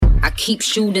keep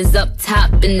shooters up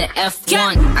top in the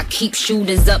F1. I keep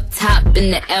shooters up top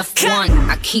in the F1.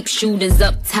 I keep shooters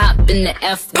up top in the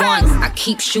F1. I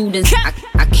keep shooters.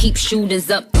 I keep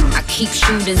shooters up. I keep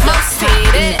shooters up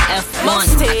top in the F1.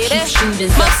 I keep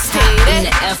shooters up top in the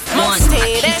F1.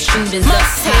 I keep shooters up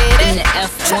top in the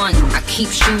F1. I keep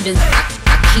shooters.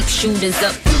 I keep shooters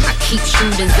up. I keep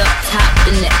shooters up top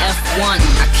in the F1.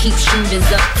 I keep shooters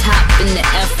up top in the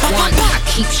F1. I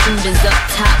keep shooters up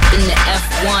top in the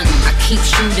F1. I keep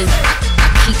shooters. I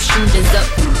keep shooters up.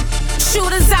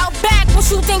 Shooters out back, what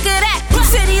you think of that?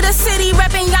 City to city,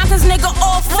 reppin' Yonkers, nigga,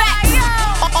 all facts.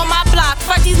 On my block,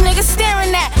 fuck these niggas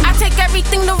staring at. I take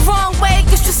everything the wrong way,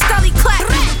 get your scully clap.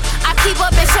 I keep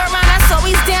up bitch around, that's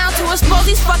always down to expose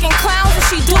these fucking clowns, and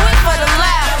she do it for the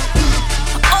loud.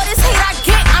 All this hate I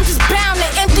get, I'm just bound to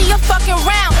empty your fucking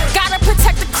round. Gotta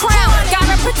protect the crown,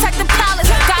 gotta protect the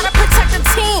palace, gotta protect the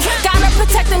team, gotta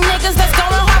protect the niggas that's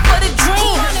going hard for the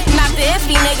dream. Not the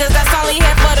iffy niggas that's only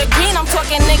here for the green. I'm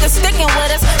talking niggas sticking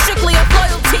with us, strictly of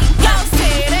loyalty. Yo,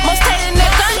 most hated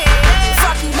nigga,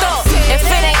 fuck you though. If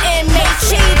it ain't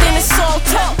MHE, then it's all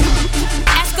talk.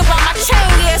 Ask about my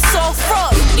chain, yeah, it's all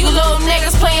fraud. You little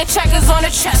niggas playing checkers on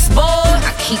the chessboard.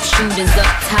 I keep shooters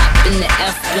up top in the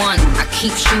F1. I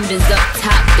keep shooters up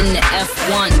top in the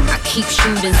F1. I keep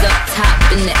shooters up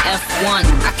top in the F1.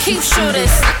 I keep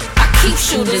shooters. I keep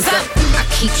shooters up. I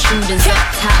keep shooters up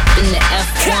top in the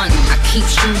F1. I keep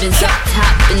shooters up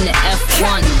top in the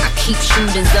F1. I keep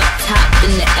shooters up top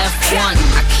in the F1.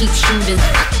 I keep shooters.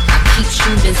 I keep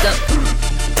shooters up.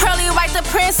 Pearly Wyte, the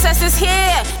princess is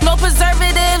here. No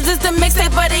preservatives, it's the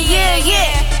mixtape of the year, yeah.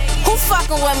 Who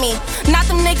fucking with me? Not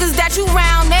them niggas that you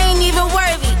round, they ain't even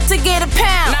worthy to get a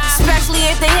pound. Especially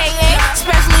if they hatin',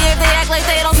 especially if they act like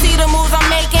they don't see the moves I'm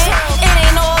making. It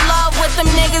ain't no love with them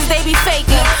niggas, they be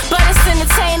faking. But it's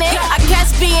entertaining, I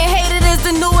guess being hated is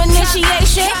the new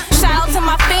initiation. Shout out to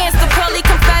my fans, the Pearly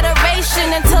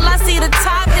Confederation. Until I see the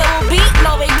top, there will be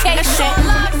no vacation.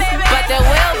 But there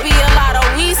will be a lot of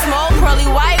weed smoke. Pearly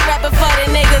Wyte rapping for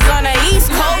the niggas on the East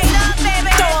Coast.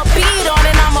 Throw a beat on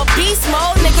and I'm a beast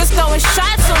mode. Niggas throwing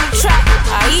shots on the track,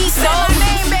 I eat those.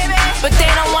 But they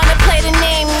don't wanna play the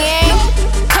name game,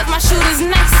 cause my shooter's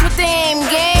nice with the aim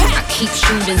game. I keep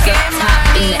shooters up top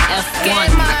in the F1.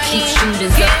 I keep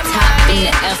shooters up top in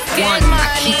the F1. I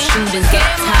keep shooters up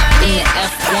top in the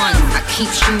F1. I keep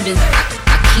shooters.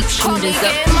 I keep shooters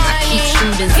up. I keep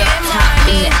shooters up top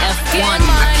in the F1.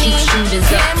 I keep shooters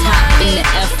up top in the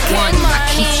F1. I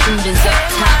keep shooters up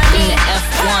top in the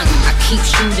F1. I keep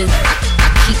shooters. I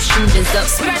keep shooters up.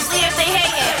 Especially if they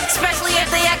hatin', especially if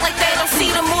they act like they don't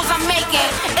see the moves I'm making.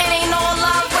 It ain't no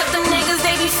love with them niggas,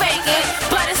 they be faking.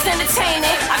 But it's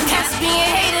entertaining, I guess being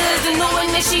hated is the new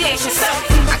initiation. So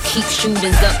I keep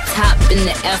shooters up top in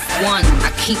the F1.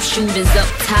 I keep shooters up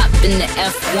top in the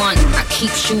F1. I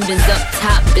keep shooters up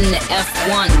top in the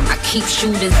F1. I keep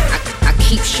shooters. I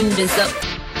keep shooters up.